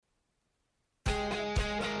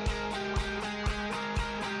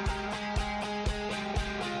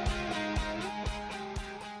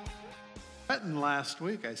fretting last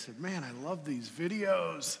week. I said, man, I love these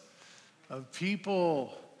videos of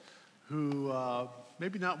people who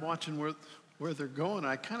maybe not watching where they're going.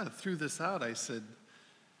 I kind of threw this out. I said,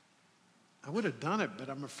 I would have done it, but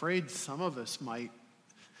I'm afraid some of us might,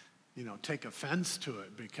 take offense to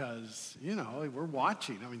it because, we're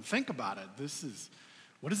watching. I mean, think about it.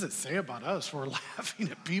 What does it say about us? We're laughing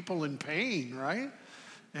at people in pain, right?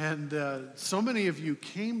 And so many of you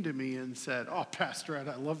came to me and said, oh, Pastor Ed,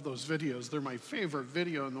 I love those videos. They're my favorite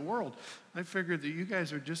video in the world. I figured that you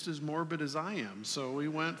guys are just as morbid as I am. So we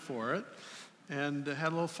went for it and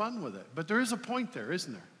had a little fun with it. But there is a point there,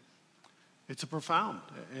 isn't there? It's a profound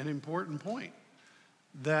and important point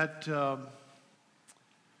that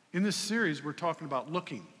in this series we're talking about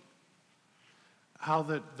looking. How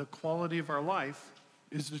that the quality of our life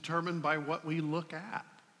is determined by what we look at.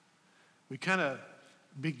 We kind of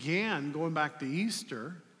began going back to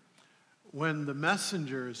Easter when the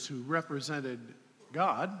messengers who represented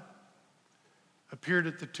God appeared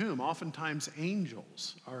at the tomb. Oftentimes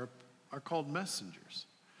angels are called messengers.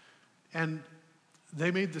 And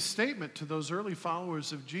they made the statement to those early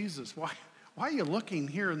followers of Jesus, why are you looking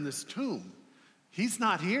here in this tomb? He's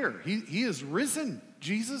not here. He is risen.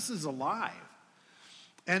 Jesus is alive.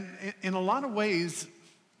 And in a lot of ways,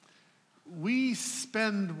 we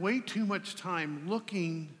spend way too much time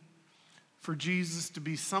looking for Jesus to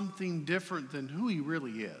be something different than who he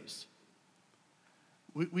really is.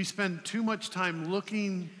 We spend too much time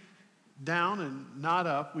looking down and not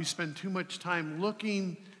up. We spend too much time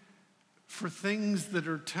looking for things that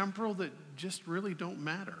are temporal that just really don't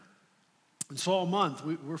matter. And so all month,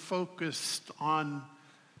 we're focused on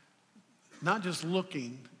not just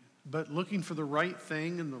looking, but looking for the right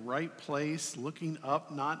thing in the right place, looking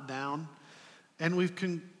up, not down. And we've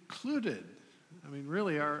concluded,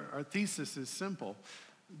 really our thesis is simple,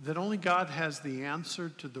 that only God has the answer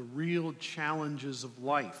to the real challenges of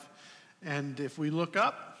life. And if we look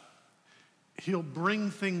up, he'll bring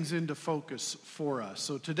things into focus for us.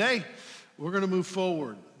 So today, we're going to move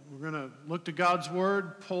forward. We're going to look to God's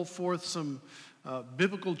Word, pull forth some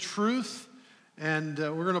biblical truth, and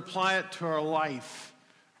we're going to apply it to our life.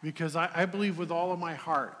 Because I believe with all of my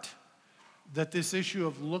heart that this issue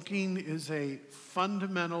of looking is a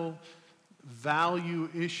fundamental value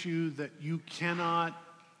issue that you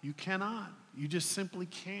just simply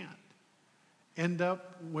can't end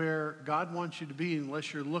up where God wants you to be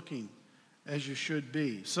unless you're looking as you should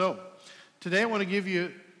be. So today I want to give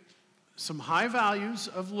you some high values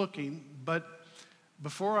of looking, but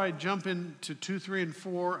before I jump into 2, 3, and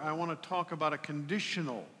 4, I want to talk about a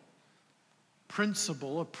conditional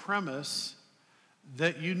principle, a premise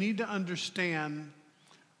that you need to understand,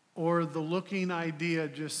 or the looking idea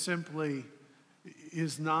just simply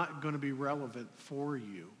is not going to be relevant for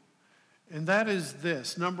you. And that is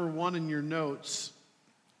this. Number 1 in your notes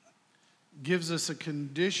gives us a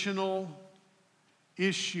conditional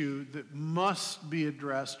issue that must be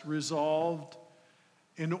addressed, resolved,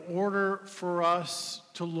 in order for us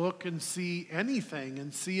to look and see anything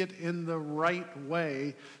and see it in the right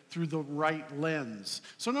way through the right lens.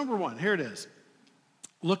 So number 1, here it is.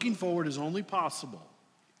 Looking forward is only possible.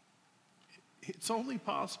 It's only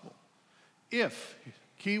possible if,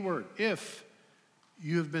 keyword, if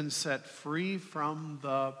you have been set free from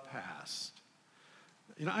the past.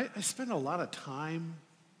 I spend a lot of time,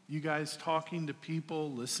 you guys, talking to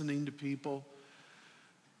people, listening to people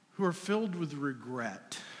who are filled with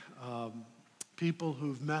regret. People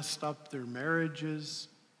who've messed up their marriages.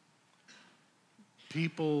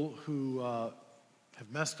 People who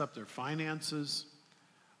have messed up their finances.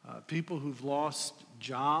 People who've lost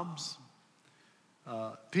jobs.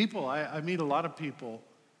 I meet a lot of people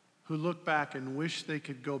who look back and wish they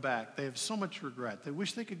could go back. They have so much regret. They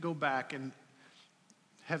wish they could go back and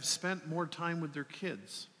have spent more time with their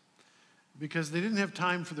kids because they didn't have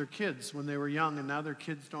time for their kids when they were young, and now their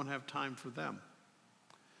kids don't have time for them.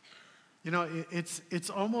 It's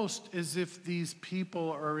almost as if these people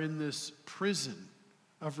are in this prison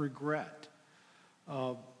of regret.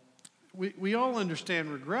 We all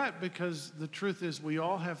understand regret because the truth is we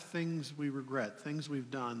all have things we regret, things we've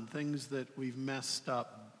done, things that we've messed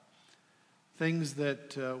up, things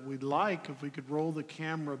that we'd like. If we could roll the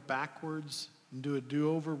camera backwards and do a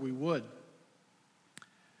do-over, we would.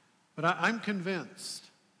 But I'm convinced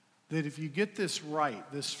that if you get this right,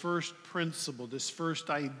 this first principle, this first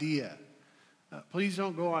idea, please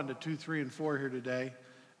don't go on to 2, 3, and 4 here today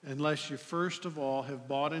unless you first of all have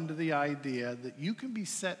bought into the idea that you can be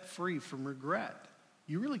set free from regret.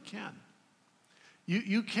 You really can.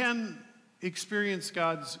 You can experience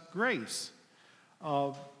God's grace.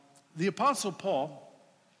 The Apostle Paul,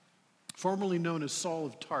 formerly known as Saul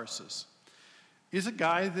of Tarsus, is a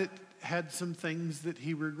guy that had some things that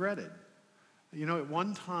he regretted. You know, at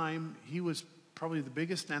one time, he was probably the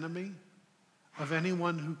biggest enemy of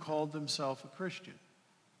anyone who called themselves a Christian.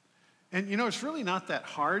 And you know, it's really not that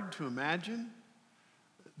hard to imagine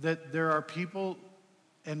that there are people,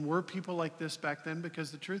 and were people like this back then,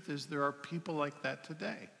 because the truth is there are people like that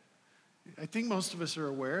today. I think most of us are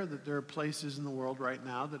aware that there are places in the world right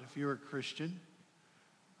now that if you're a Christian,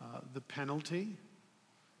 the penalty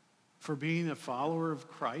for being a follower of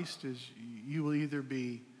Christ is you will either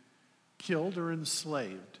be killed or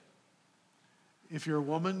enslaved. If you're a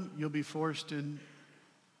woman, you'll be forced into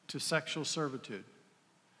sexual servitude.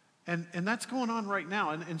 And that's going on right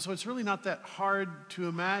now. And so it's really not that hard to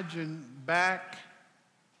imagine back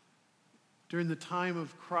during the time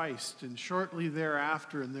of Christ and shortly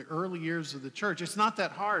thereafter in the early years of the church. It's not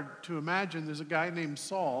that hard to imagine there's a guy named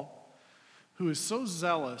Saul who is so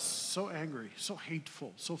zealous, so angry, so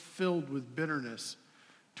hateful, so filled with bitterness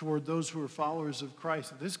toward those who are followers of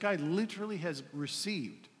Christ. This guy literally has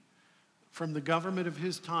received from the government of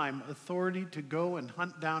his time authority to go and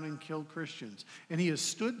hunt down and kill Christians. And he has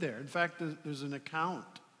stood there. In fact, there's an account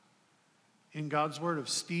in God's word of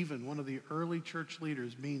Stephen, one of the early church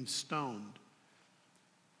leaders, being stoned.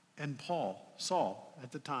 And Saul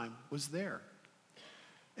at the time, was there.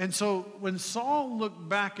 And so when Saul looked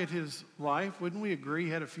back at his life, wouldn't we agree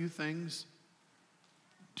he had a few things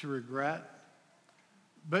to regret?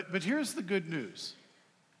 But here's the good news.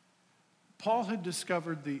 Paul had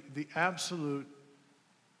discovered the absolute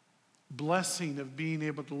blessing of being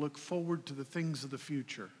able to look forward to the things of the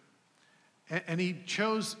future. And he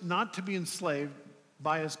chose not to be enslaved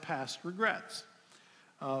by his past regrets.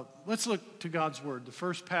 Let's look to God's word. The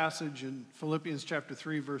first passage in Philippians chapter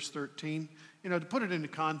 3, verse 13. You know, to put it into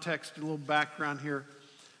context, a little background here.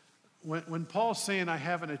 When Paul's saying, I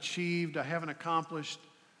haven't achieved, I haven't accomplished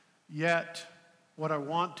yet what I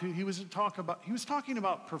want to, he was talking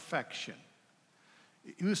about perfection.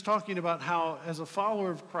 He was talking about how, as a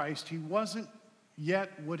follower of Christ, he wasn't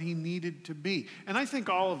yet what he needed to be. And I think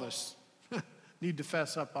all of us need to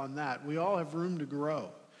fess up on that. We all have room to grow.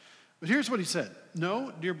 But here's what he said.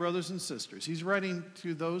 No, dear brothers and sisters. He's writing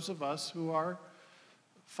to those of us who are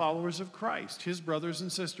followers of Christ, his brothers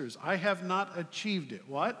and sisters. I have not achieved it.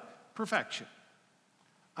 What? Perfection.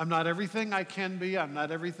 I'm not everything I can be. I'm not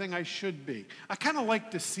everything I should be. I kind of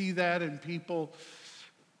like to see that in people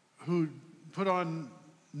who put on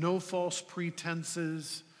no false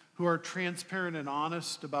pretenses, who are transparent and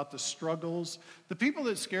honest about the struggles. The people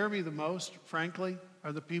that scare me the most, frankly,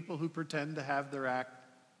 are the people who pretend to have their act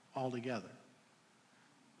all together.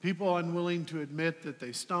 People unwilling to admit that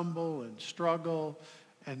they stumble and struggle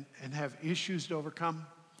and have issues to overcome.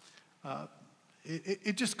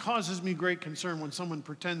 It just causes me great concern when someone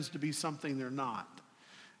pretends to be something they're not.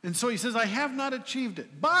 And so he says, I have not achieved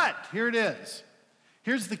it, but here it is.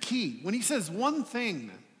 Here's the key. When he says one thing,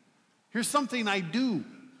 here's something I do.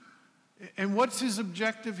 And what's his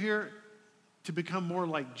objective here? To become more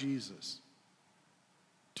like Jesus.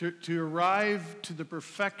 To arrive to the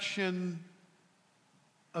perfection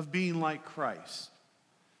of being like Christ.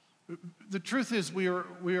 The truth is we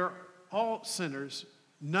are all sinners.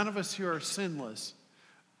 None of us here are sinless,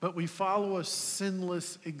 but we follow a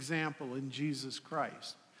sinless example in Jesus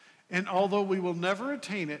Christ. And although we will never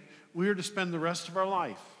attain it, we are to spend the rest of our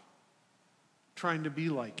life trying to be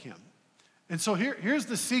like him. And so here's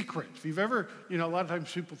the secret. If you've ever, a lot of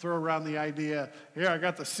times people throw around the idea, here, I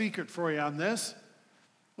got the secret for you on this.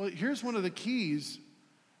 Well, here's one of the keys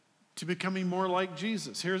to becoming more like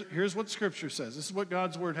Jesus. Here's what Scripture says. This is what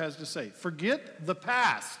God's Word has to say. Forget the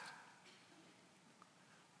past.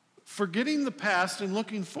 Forgetting the past and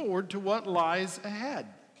looking forward to what lies ahead.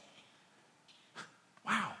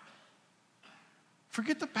 Wow.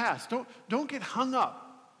 Forget the past. Don't get hung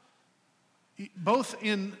up, both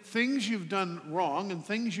in things you've done wrong and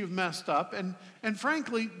things you've messed up. And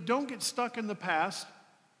frankly, don't get stuck in the past,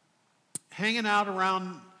 hanging out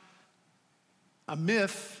around a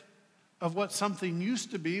myth of what something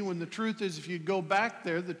used to be, when the truth is, if you go back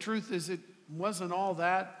there, the truth is it wasn't all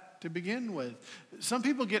that to begin with. Some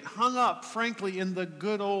people get hung up, frankly, in the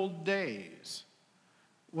good old days,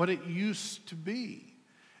 what it used to be.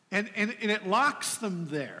 And it locks them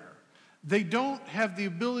there. They don't have the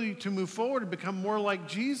ability to move forward and become more like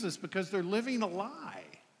Jesus because they're living a lie.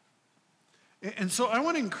 And so I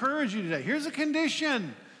want to encourage you today. Here's a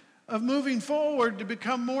condition of moving forward to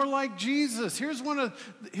become more like Jesus. Here is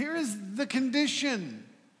the condition.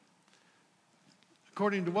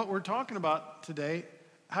 According to what we're talking about today,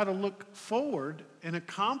 how to look forward and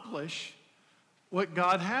accomplish what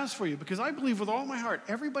God has for you. Because I believe with all my heart,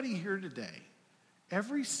 everybody here today,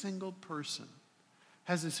 every single person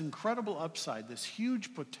has this incredible upside, this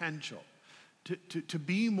huge potential to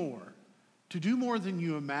be more, to do more than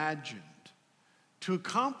you imagined, to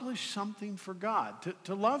accomplish something for God,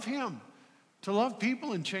 to love Him, to love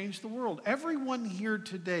people and change the world. Everyone here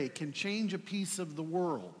today can change a piece of the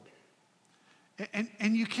world.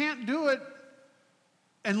 And you can't do it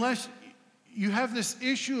unless you have this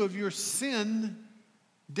issue of your sin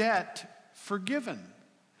debt forgiven.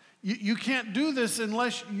 You can't do this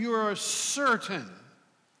unless you're certain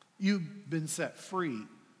you've been set free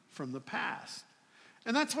from the past.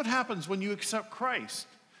 And that's what happens when you accept Christ.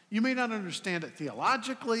 You may not understand it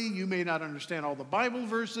theologically. You may not understand all the Bible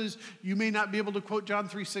verses. You may not be able to quote John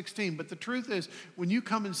 3:16. But the truth is, when you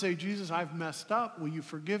come and say, Jesus, I've messed up. Will you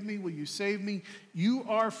forgive me? Will you save me? You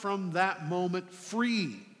are from that moment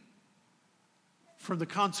free from the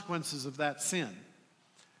consequences of that sin.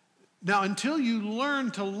 Now, until you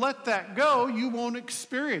learn to let that go, you won't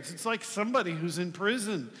experience. It's like somebody who's in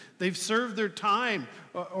prison. They've served their time,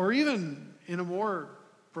 or even in a more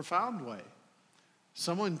profound way.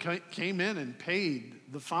 Someone came in and paid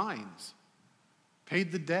the fines,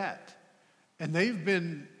 paid the debt, and they've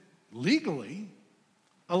been legally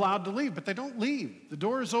allowed to leave, but they don't leave. The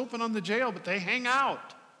door is open on the jail, but they hang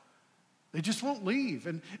out. They just won't leave.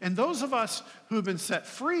 And those of us who have been set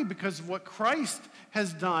free because of what Christ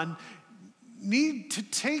has done need to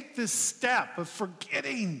take this step of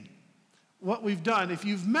forgetting what we've done. If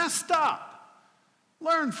you've messed up,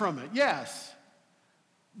 learn from it, yes.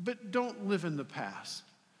 But don't live in the past.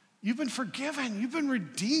 You've been forgiven. You've been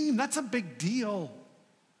redeemed. That's a big deal.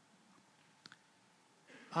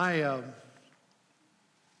 I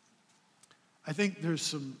think there's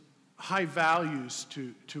some high values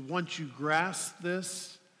to once you grasp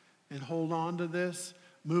this and hold on to this,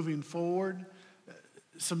 moving forward,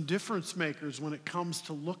 some difference makers when it comes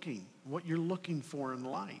to looking, what you're looking for in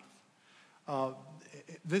life.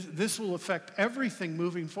 This will affect everything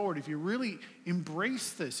moving forward. If you really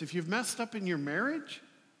embrace this, if you've messed up in your marriage,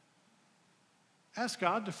 ask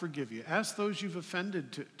God to forgive you. Ask those you've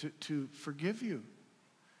offended to forgive you.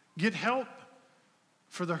 Get help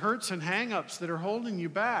for the hurts and hang-ups that are holding you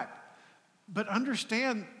back. But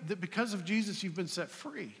understand that because of Jesus, you've been set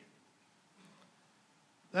free.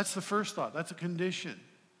 That's the first thought. That's a condition.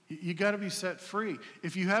 You got to be set free.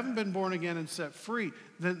 If you haven't been born again and set free,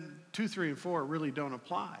 then 2, 3, and 4 really don't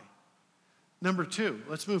apply. Number 2,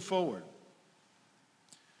 let's move forward.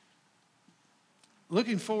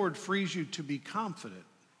 Looking forward frees you to be confident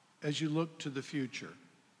as you look to the future.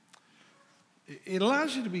 It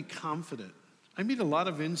allows you to be confident. I meet a lot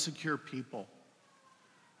of insecure people.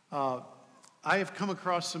 I have come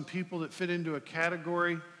across some people that fit into a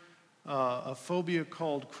category, a phobia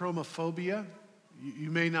called chromophobia.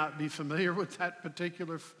 You may not be familiar with that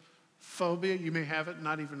particular phobia. You may have it and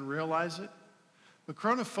not even realize it. But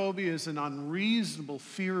chromophobia is an unreasonable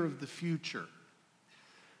fear of the future.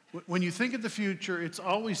 When you think of the future, it's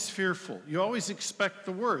always fearful. You always expect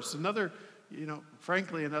the worst.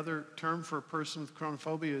 Frankly, another term for a person with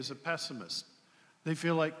chromophobia is a pessimist. They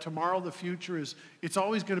feel like tomorrow, the future it's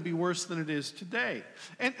always going to be worse than it is today.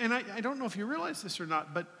 And I don't know if you realize this or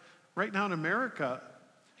not, but right now in America,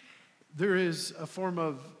 there is a form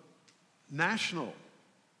of national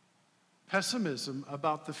pessimism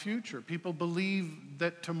about the future. People believe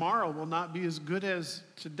that tomorrow will not be as good as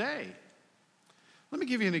today. Let me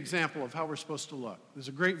give you an example of how we're supposed to look. There's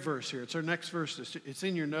a great verse here. It's our next verse. It's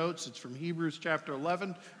in your notes. It's from Hebrews chapter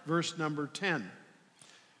 11, verse number 10.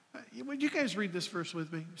 Would you guys read this verse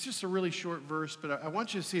with me? It's just a really short verse, but I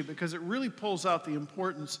want you to see it because it really pulls out the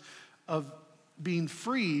importance of being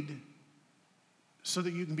freed so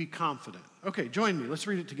that you can be confident. Okay, join me. Let's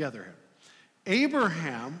read it together here.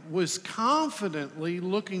 Abraham was confidently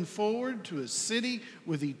looking forward to a city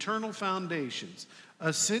with eternal foundations,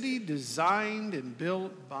 a city designed and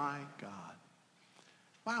built by God.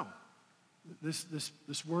 Wow.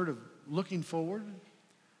 This word of looking forward,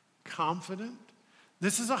 confident.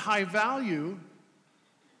 This is a high value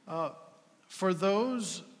for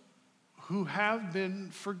those who have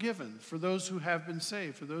been forgiven, for those who have been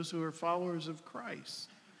saved, for those who are followers of Christ.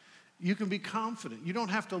 You can be confident. You don't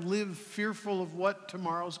have to live fearful of what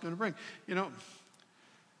tomorrow's going to bring.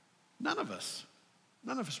 None of us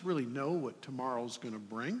really know what tomorrow's going to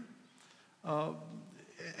bring.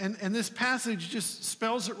 And this passage just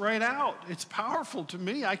spells it right out. It's powerful to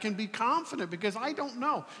me. I can be confident because I don't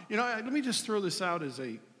know. Let me just throw this out as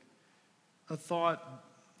a thought,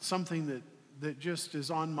 something that just is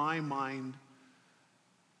on my mind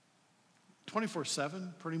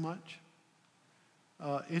 24/7, pretty much.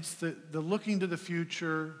 It's the looking to the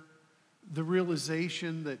future, the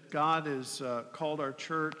realization that God has called our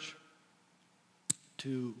church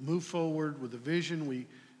to move forward with a vision.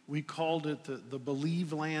 We called it the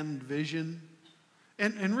Believe Land Vision.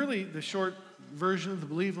 And really, the short version of the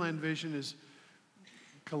Believe Land Vision is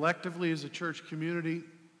collectively as a church community,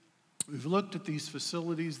 we've looked at these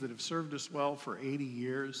facilities that have served us well for 80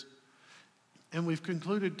 years, and we've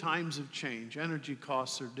concluded times of change. Energy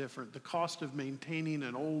costs are different. The cost of maintaining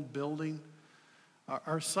an old building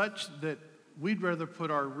are such that we'd rather put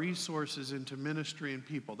our resources into ministry and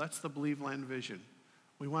people. That's the Believe Land Vision.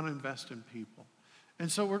 We want to invest in people. And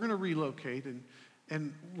so we're going to relocate,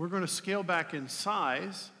 and we're going to scale back in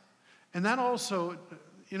size. And that also,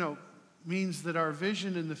 means that our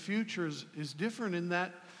vision in the future is different in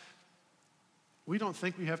that we don't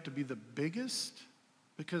think we have to be the biggest,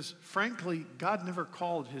 because frankly, God never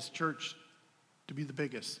called his church to be the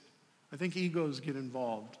biggest. I think egos get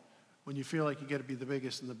involved when you feel like you got to be the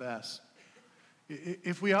biggest and the best.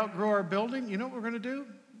 If we outgrow our building, you know what we're going to do?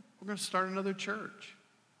 We're going to start another church.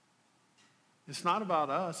 It's not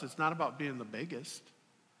about us. It's not about being the biggest.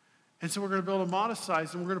 And so we're going to build a modest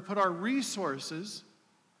size, and we're going to put our resources.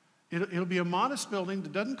 It'll be a modest building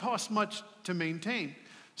that doesn't cost much to maintain,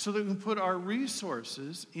 so that we can put our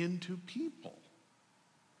resources into people.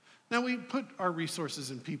 Now, we put our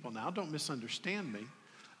resources in people now, don't misunderstand me,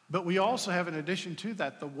 but we also have, in addition to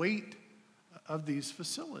that, the weight of these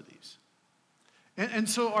facilities. And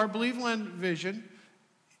so our Believe Land vision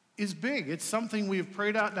is big. It's something we have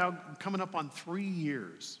prayed out now coming up on 3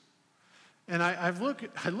 years. And I look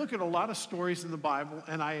at a lot of stories in the Bible,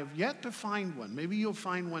 and I have yet to find one. Maybe you'll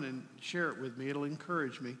find one and share it with me. It'll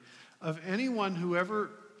encourage me. Of anyone who ever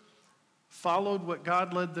followed what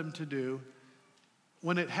God led them to do,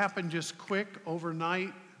 when it happened just quick,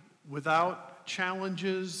 overnight, without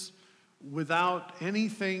challenges, without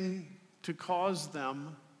anything to cause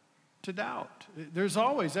them to doubt. There's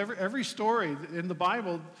always, every story in the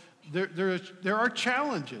Bible, there are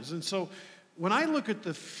challenges. And so when I look at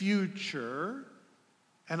the future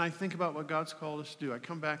and I think about what God's called us to do, I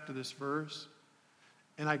come back to this verse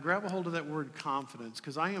and I grab a hold of that word confidence,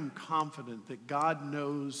 because I am confident that God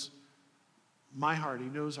knows my heart. He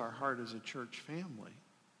knows our heart as a church family.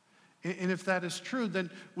 And if that is true, then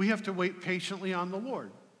we have to wait patiently on the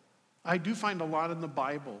Lord. I do find a lot in the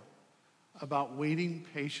Bible about waiting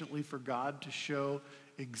patiently for God to show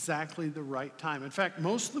exactly the right time. In fact,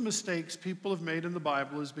 most of the mistakes people have made in the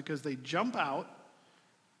Bible is because they jump out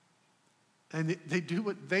and they do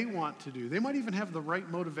what they want to do. They might even have the right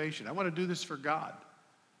motivation. I want to do this for God.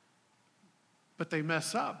 But they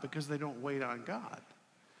mess up because they don't wait on God.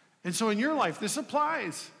 And so in your life, this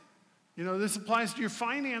applies. This applies to your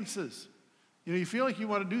finances. You feel like you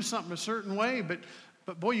want to do something a certain way,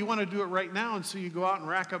 but boy, you want to do it right now, and so you go out and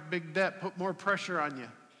rack up big debt, put more pressure on you.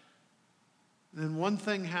 And then one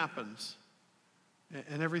thing happens,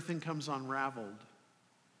 and everything comes unraveled.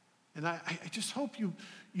 And I just hope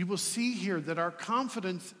you will see here that our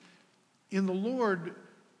confidence in the Lord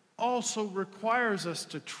also requires us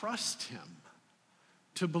to trust him,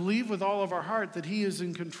 to believe with all of our heart that he is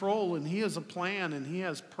in control and he has a plan and he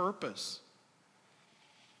has purpose.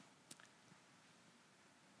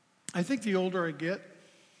 I think the older I get,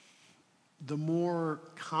 the more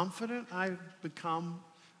confident I become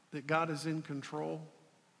that God is in control.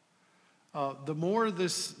 The more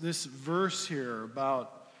this verse here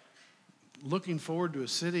about looking forward to a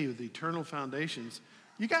city with eternal foundations,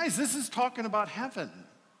 you guys, this is talking about heaven.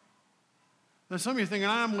 Now, some of you are thinking,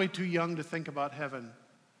 I'm way too young to think about heaven.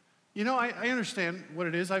 I understand what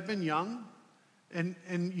it is. I've been young,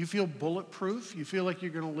 and you feel bulletproof. You feel like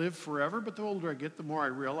you're going to live forever, but the older I get, the more I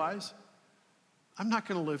realize I'm not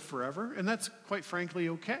going to live forever, and that's quite frankly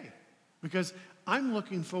okay, because I'm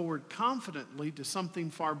looking forward confidently to something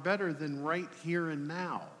far better than right here and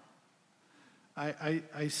now.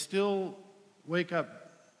 I still wake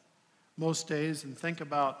up most days and think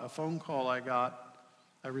about a phone call I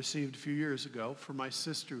received a few years ago from my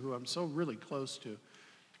sister, who I'm so really close to,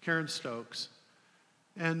 Karen Stokes.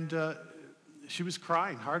 And she was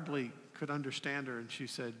crying, hardly could understand her, and she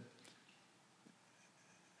said,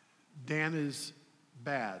 Dan is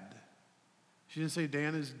bad. She didn't say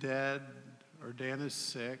Dan is dead or Dan is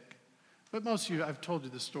sick. But most of you, I've told you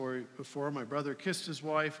the story before. My brother kissed his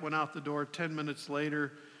wife, went out the door 10 minutes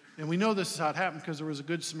later, and we know this is how it happened because there was a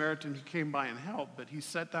good Samaritan who came by and helped, but he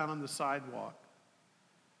sat down on the sidewalk,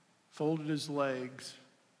 folded his legs,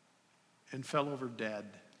 and fell over dead.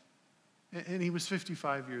 And he was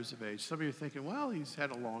 55 years of age. Some of you are thinking, well, he's had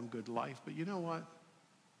a long, good life, but you know what?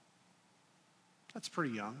 That's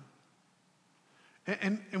pretty young.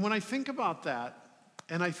 And when I think about that,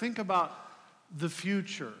 and I think about the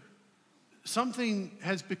future, something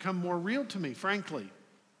has become more real to me, frankly.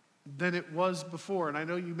 than it was before. And I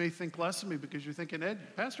know you may think less of me because you're thinking,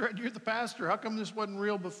 Pastor Ed, you're the pastor. How come this wasn't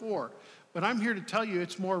real before? But I'm here to tell you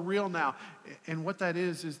it's more real now. And what that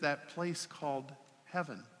is that place called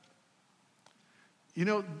heaven. You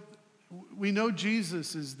know, we know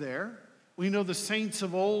Jesus is there. We know the saints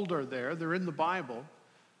of old are there. They're in the Bible.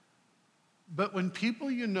 But when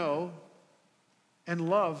people you know and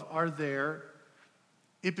love are there,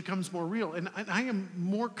 it becomes more real. And I am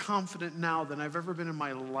more confident now than I've ever been in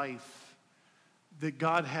my life that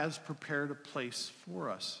God has prepared a place for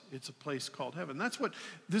us. It's a place called heaven. That's what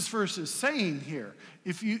this verse is saying here.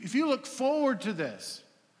 If you look forward to this,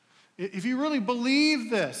 if you really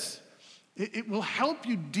believe this, it will help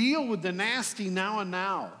you deal with the nasty now and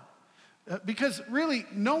now. Because really,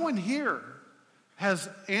 no one here has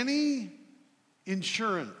any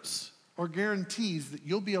insurance or guarantees that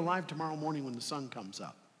you'll be alive tomorrow morning when the sun comes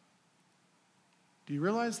up. Do you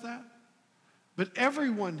realize that? But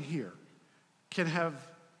everyone here can have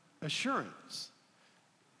assurance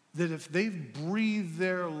that if they've breathed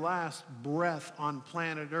their last breath on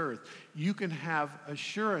planet Earth, you can have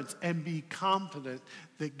assurance and be confident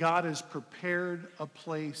that God has prepared a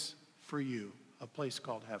place for you, a place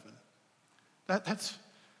called heaven. That's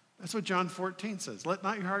what John 14 says. Let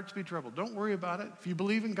not your hearts be troubled. Don't worry about it. If you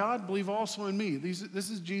believe in God, believe also in me. This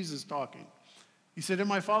is Jesus talking. He said, in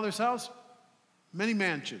my Father's house, many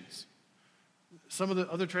mansions. Some of the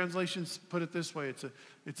other translations put it this way.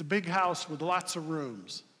 It's a big house with lots of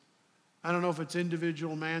rooms. I don't know if it's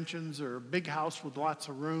individual mansions or a big house with lots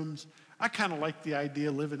of rooms. I kind of like the idea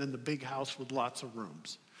of living in the big house with lots of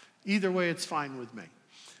rooms. Either way, it's fine with me.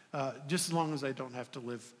 Just as long as I don't have to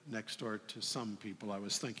live next door to some people I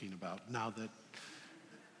was thinking about now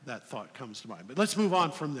that thought comes to mind. But let's move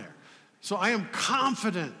on from there. So I am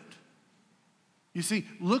confident. You see,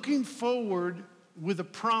 looking forward with a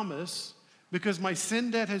promise, because my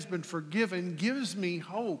sin debt has been forgiven, gives me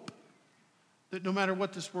hope that no matter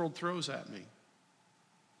what this world throws at me,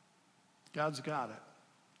 God's got it.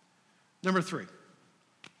 Number 3,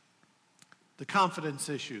 the confidence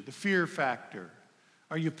issue, the fear factor.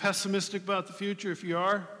 Are you pessimistic about the future? If you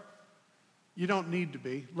are, you don't need to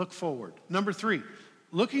be. Look forward. Number 3,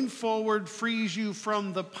 looking forward frees you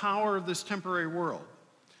from the power of this temporary world.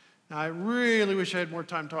 Now, I really wish I had more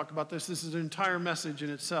time to talk about this. This is an entire message in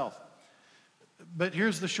itself. But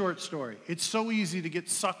here's the short story. It's so easy to get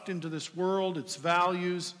sucked into this world, its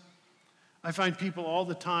values. I find people all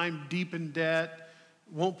the time deep in debt,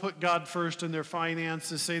 won't put God first in their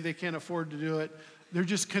finances, say they can't afford to do it. They're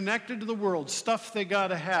just connected to the world, stuff they got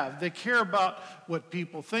to have. They care about what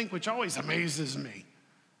people think, which always amazes me.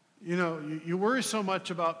 You know, you worry so much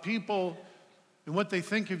about people and what they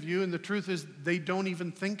think of you, and the truth is they don't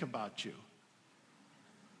even think about you.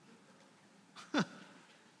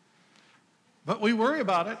 But we worry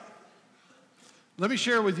about it. Let me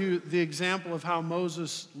share with you the example of how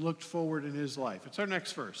Moses looked forward in his life. It's our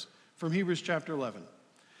next verse from Hebrews chapter 11.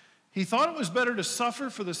 He thought it was better to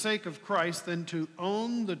suffer for the sake of Christ than to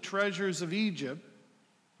own the treasures of Egypt,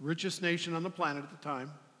 richest nation on the planet at the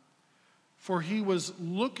time, for he was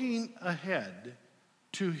looking ahead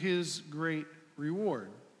to his great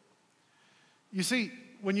reward. You see,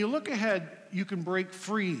 when you look ahead, you can break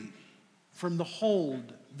free from the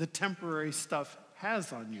hold the temporary stuff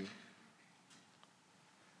has on you.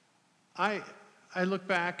 I look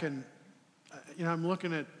back and, I'm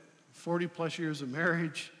looking at 40 plus years of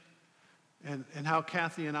marriage and how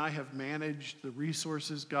Kathy and I have managed the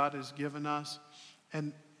resources God has given us.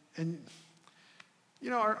 And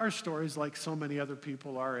our stories, like so many other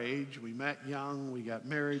people our age, we met young, we got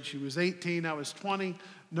married. She was 18, I was 20.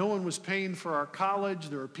 No one was paying for our college.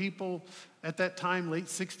 There were people at that time, late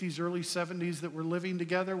 60s, early 70s, that were living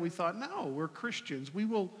together. We thought, no, we're Christians. We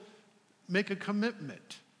will make a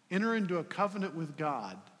commitment, enter into a covenant with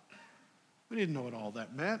God. We didn't know what all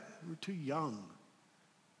that meant. We were too young,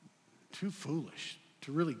 too foolish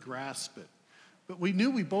to really grasp it. But we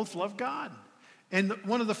knew we both loved God. And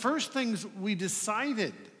one of the first things we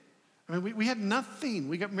decided, we had nothing.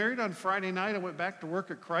 We got married on Friday night. I went back to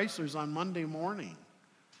work at Chrysler's on Monday morning.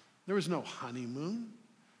 There was no honeymoon.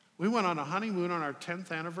 We went on a honeymoon on our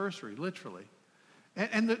 10th anniversary, literally.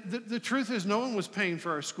 And the truth is, no one was paying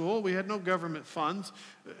for our school. We had no government funds.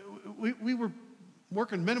 We were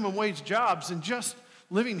working minimum wage jobs and just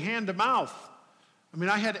living hand to mouth.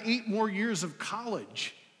 I had 8 more years of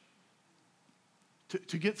college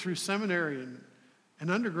to get through seminary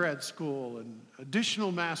and undergrad school and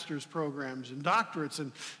additional master's programs and doctorates.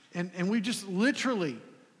 And we just literally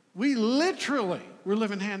were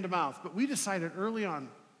living hand to mouth. But we decided early on,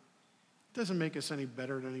 it doesn't make us any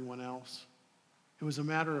better than anyone else. It was a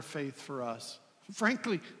matter of faith for us.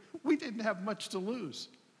 Frankly, we didn't have much to lose.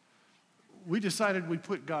 We decided we'd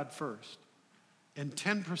put God first. And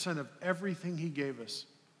 10% of everything he gave us,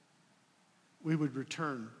 we would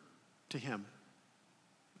return to him.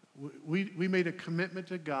 We made a commitment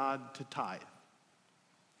to God to tithe.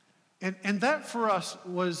 And that for us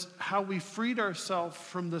was how we freed ourselves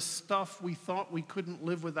from the stuff we thought we couldn't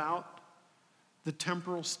live without, the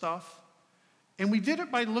temporal stuff. And we did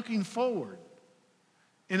it by looking forward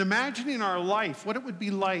and imagining our life, what it would be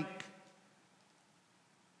like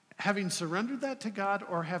having surrendered that to God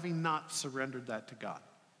or having not surrendered that to God.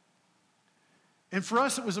 And for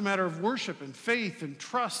us, it was a matter of worship and faith and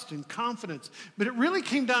trust and confidence. But it really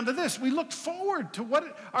came down to this. We looked forward to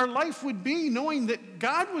what our life would be, knowing that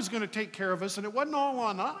God was going to take care of us, and it wasn't all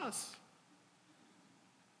on us.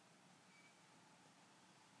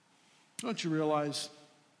 Don't you realize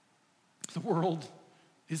the world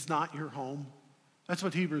is not your home? That's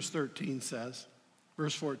what Hebrews 13 says,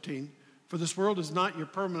 verse 14. For this world is not your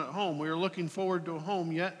permanent home. We are looking forward to a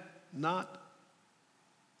home yet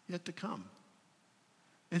to come.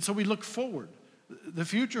 And so we look forward. The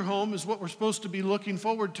future home is what we're supposed to be looking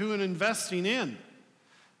forward to and investing in.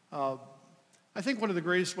 I think one of the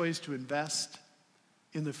greatest ways to invest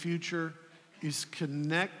in the future is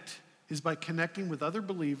by connecting with other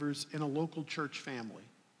believers in a local church family.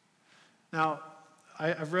 Now,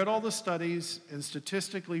 I've read all the studies, and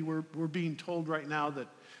statistically we're being told right now that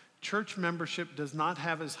church membership does not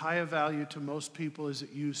have as high a value to most people as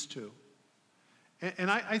it used to. And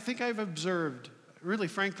I think I've observed, really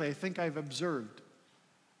frankly, I think I've observed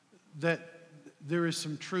that there is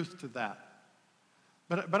some truth to that.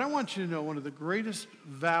 But I want you to know one of the greatest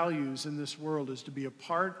values in this world is to be a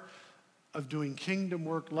part of doing kingdom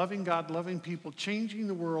work, loving God, loving people, changing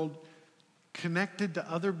the world, connected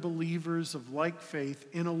to other believers of like faith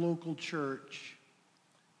in a local church,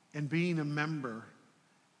 and being a member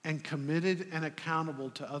and committed and accountable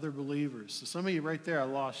to other believers. So some of you right there, I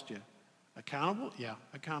lost you. Accountable? Yeah,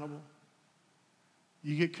 accountable.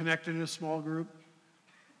 You get connected in a small group.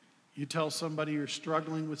 You tell somebody you're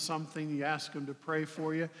struggling with something. You ask them to pray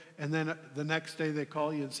for you. And then the next day they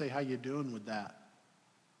call you and say, how you doing with that?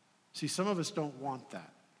 See, some of us don't want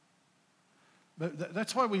that. But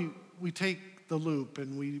that's why we take the loop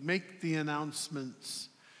and we make the announcements.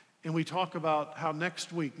 And we talk about how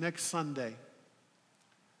next week, next Sunday,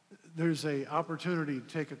 there's an opportunity to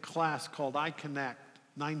take a class called iConnect,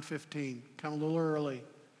 9:15. Come a little early.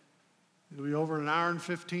 It'll be over an hour and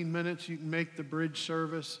 15 minutes. You can make the bridge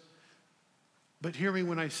service. But hear me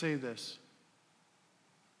when I say this.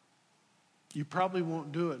 You probably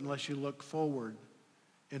won't do it unless you look forward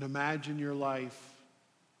and imagine your life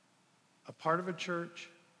a part of a church,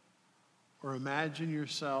 or imagine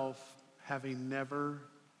yourself having never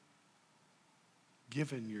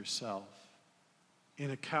given yourself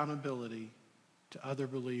in accountability to other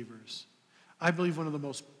believers. I believe one of the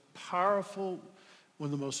most powerful,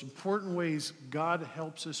 one of the most important ways God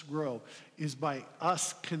helps us grow is by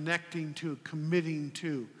us committing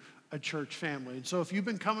to a church family. And so if you've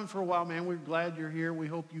been coming for a while, man, we're glad you're here. We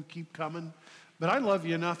hope you keep coming. But I love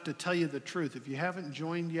you enough to tell you the truth. If you haven't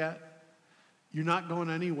joined yet, you're not going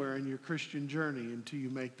anywhere in your Christian journey until you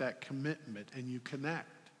make that commitment and you connect.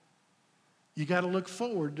 You got to look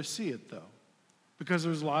forward to see it, though, because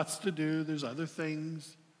there's lots to do. There's other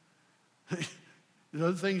things. There's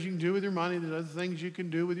other things you can do with your money. There's other things you can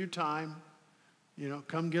do with your time. You know,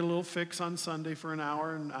 come get a little fix on Sunday for an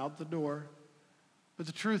hour and out the door. But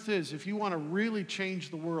the truth is, if you want to really change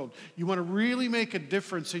the world, you want to really make a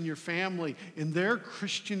difference in your family, in their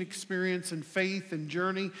Christian experience and faith and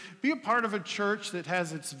journey, be a part of a church that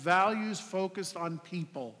has its values focused on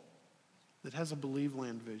people, that has a Believe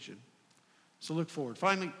Land vision. So look forward.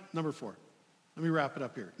 Finally, number 4. Let me wrap it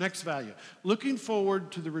up here. Next value. Looking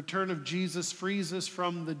forward to the return of Jesus frees us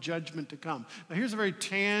from the judgment to come. Now here's a very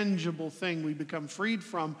tangible thing we become freed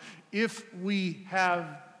from if we have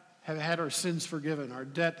had our sins forgiven. Our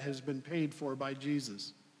debt has been paid for by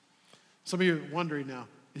Jesus. Some of you are wondering now,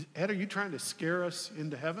 Ed, are you trying to scare us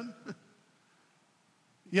into heaven?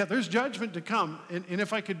 Yeah, there's judgment to come, and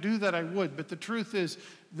if I could do that, I would. But the truth is,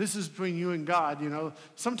 this is between you and God. You know,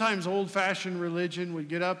 sometimes old-fashioned religion would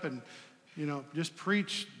get up and, you know, just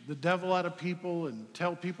preach the devil out of people and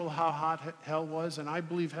tell people how hot hell was. And I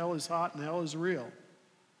believe hell is hot and hell is real.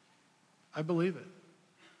 I believe it.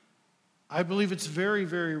 I believe it's very,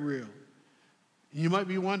 very real. You might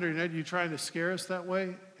be wondering, Ed, are you trying to scare us that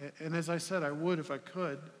way? And as I said, I would if I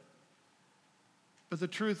could. But the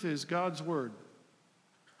truth is, God's word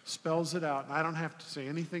spells it out, and I don't have to say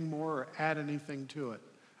anything more or add anything to it.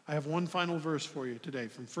 I have one final verse for you today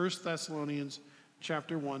from 1 Thessalonians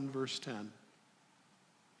chapter 1, verse 10.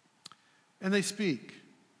 And they speak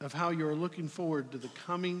of how you're looking forward to the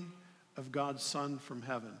coming of God's Son from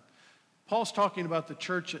heaven. Paul's talking about the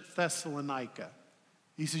church at Thessalonica.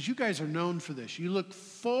 He says, you guys are known for this. You look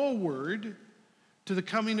forward to the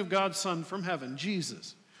coming of God's Son from heaven,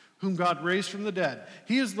 Jesus, whom God raised from the dead.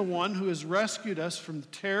 He is the one who has rescued us from the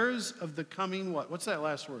terrors of the coming what? What's that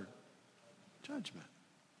last word? Judgment.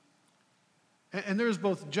 And there's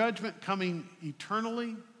both judgment coming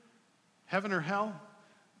eternally, heaven or hell,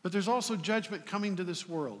 but there's also judgment coming to this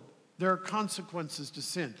world. There are consequences to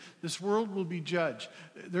sin. This world will be judged.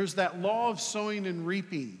 There's that law of sowing and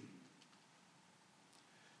reaping.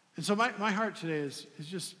 And so my heart today is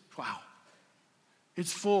just, wow.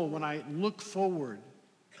 It's full when I look forward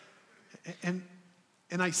and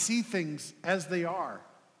I see things as they are.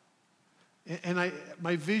 And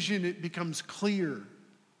my vision, it becomes clear.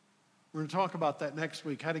 We're going to talk about that next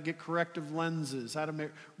week, how to get corrective lenses, how to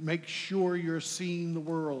make sure you're seeing the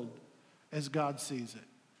world as God sees it.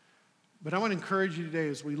 But I want to encourage you today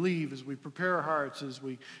as we leave, as we prepare our hearts, as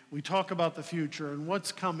we talk about the future and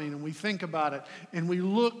what's coming, and we think about it, and we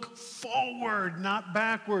look forward, not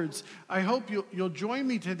backwards. I hope you'll join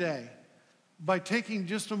me today by taking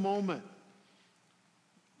just a moment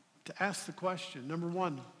to ask the question. Number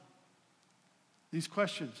one, these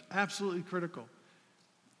questions, absolutely critical.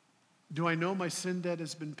 Do I know my sin debt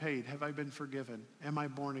has been paid? Have I been forgiven? Am I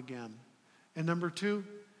born again? And number two,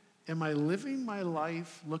 am I living my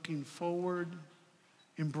life looking forward,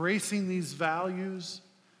 embracing these values,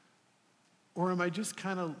 or am I just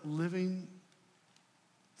kind of living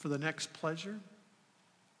for the next pleasure,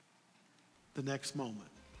 the next moment?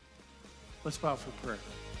 Let's bow for prayer.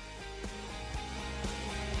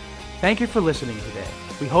 Thank you for listening today.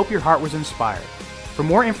 We hope your heart was inspired. For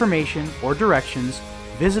more information or directions,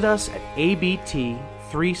 visit us at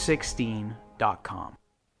abt316.com.